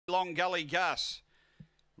Long Gully Gus.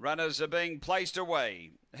 Runners are being placed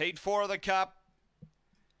away. Heat 4 of the Cup.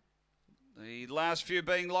 The last few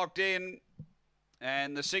being locked in.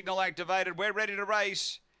 And the signal activated. We're ready to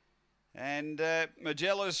race. And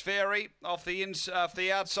Magellan's Fairy off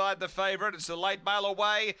the outside, the favourite. It's the late mail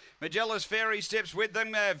away. Magellan's Fairy steps with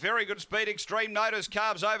them. Very good speed. Extreme Notice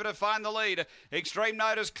carves over to find the lead. Extreme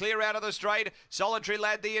Notice clear out of the straight. Solitary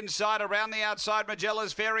Lad the inside. Around the outside,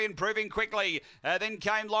 Magellan's Fairy improving quickly. Then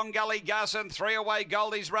came Long Gully Gus and 3 away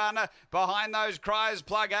Goldie's Run. Behind those Cries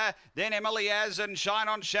Plugger. Then Emily Az and Shine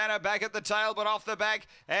on Shanna back at the tail but off the back.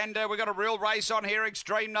 And we've got a real race on here.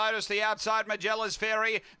 Extreme Notice the outside. Magellan's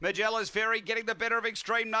Fairy. Magellan's Fairy getting the better of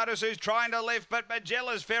Extreme Notice, who's trying to lift, but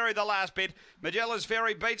Magellan's Fairy the last bit. Magellan's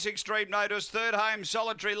Fairy beats Extreme Notice. Third home,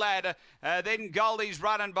 Solitary Lad. Then Goldie's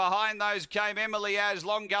Run, and behind those came Emily Az,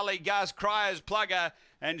 Long Gully Gus, Cries Plugger,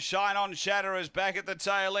 and Shine on Shatter is back at the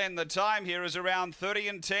tail end. The time here is around 30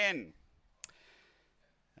 and 10.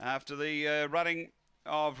 After the running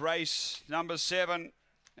of race number 7,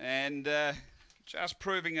 and just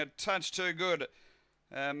proving a touch too good.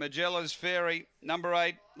 Magellan's Fairy, number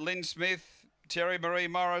 8, Lynn Smith, Terry Marie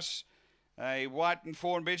Morris, a White and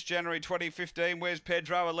Fawn Bitch, January 2015. Where's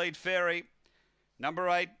Pedro, Elite Fairy, number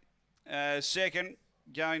 8, second,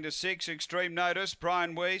 going to 6, Extreme Notice,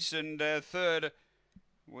 Brian Weiss, and third,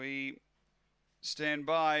 we stand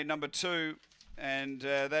by number 2, and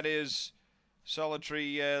that is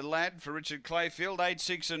Solitary Lad for Richard Clayfield, 8,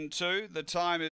 6 and 2. The time is